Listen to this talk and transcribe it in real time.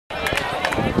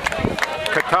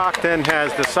Catoctin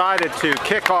has decided to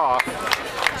kick off.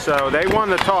 So they won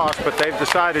the toss, but they've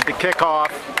decided to kick off.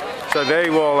 So they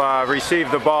will receive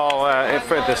the ball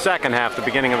for the second half, the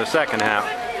beginning of the second half.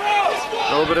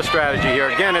 A little bit of strategy here.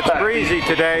 Again, it's breezy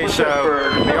today, so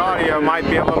the audio might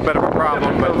be a little bit of a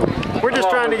problem, but we're just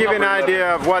trying to give you an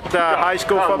idea of what high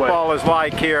school football is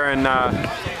like here in the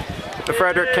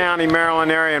Frederick County,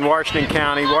 Maryland area, and Washington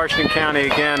County. Washington County,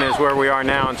 again, is where we are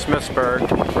now in Smithsburg,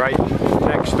 right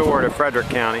next door to Frederick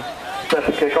County.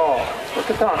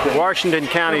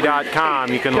 WashingtonCountyDOTcom,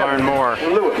 you can learn more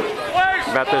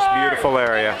about this beautiful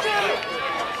area.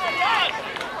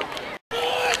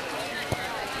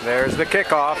 There's the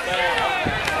kickoff.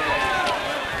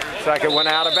 Looks like it went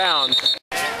out of bounds.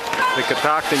 The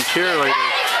Catoctin cheerleaders,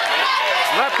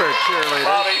 leopard cheerleaders.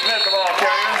 Bobby, miss the ball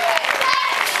carrier.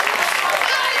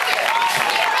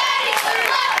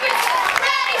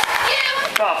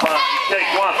 Top on, take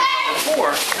one from number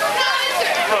 4.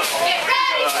 Look,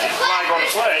 flag on the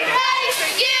play. Ready for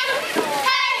you.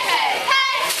 Hey, hey,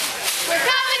 hey. We're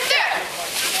coming through.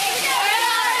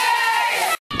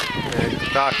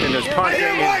 Catoctin is punching,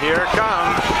 and here it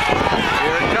comes.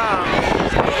 Here it comes.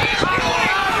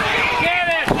 Get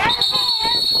it!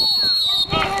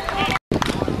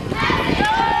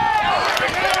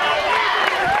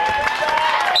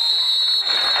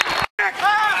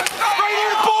 Right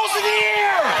here, balls in the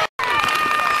air!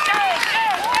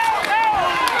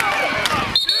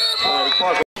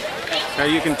 Now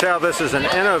you can tell this is an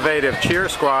innovative cheer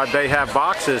squad. They have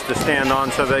boxes to stand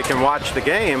on so they can watch the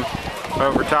game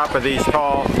over top of these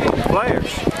tall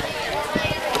players.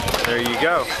 There you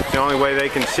go. The only way they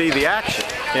can see the action,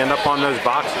 stand up on those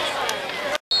boxes.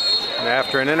 And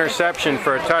after an interception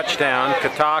for a touchdown,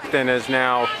 Catoctin is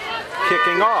now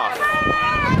kicking off.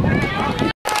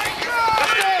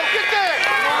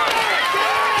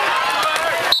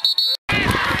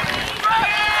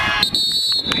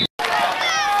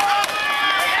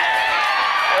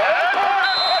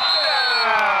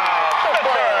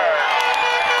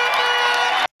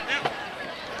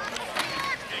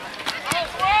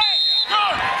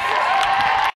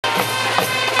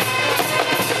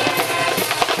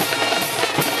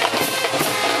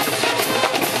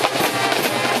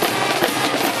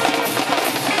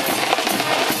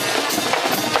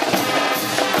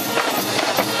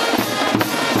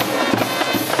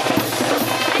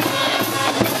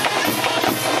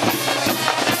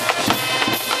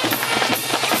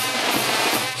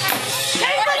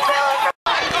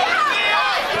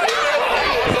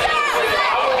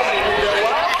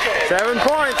 7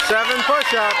 points, 7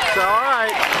 push-ups, all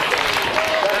right.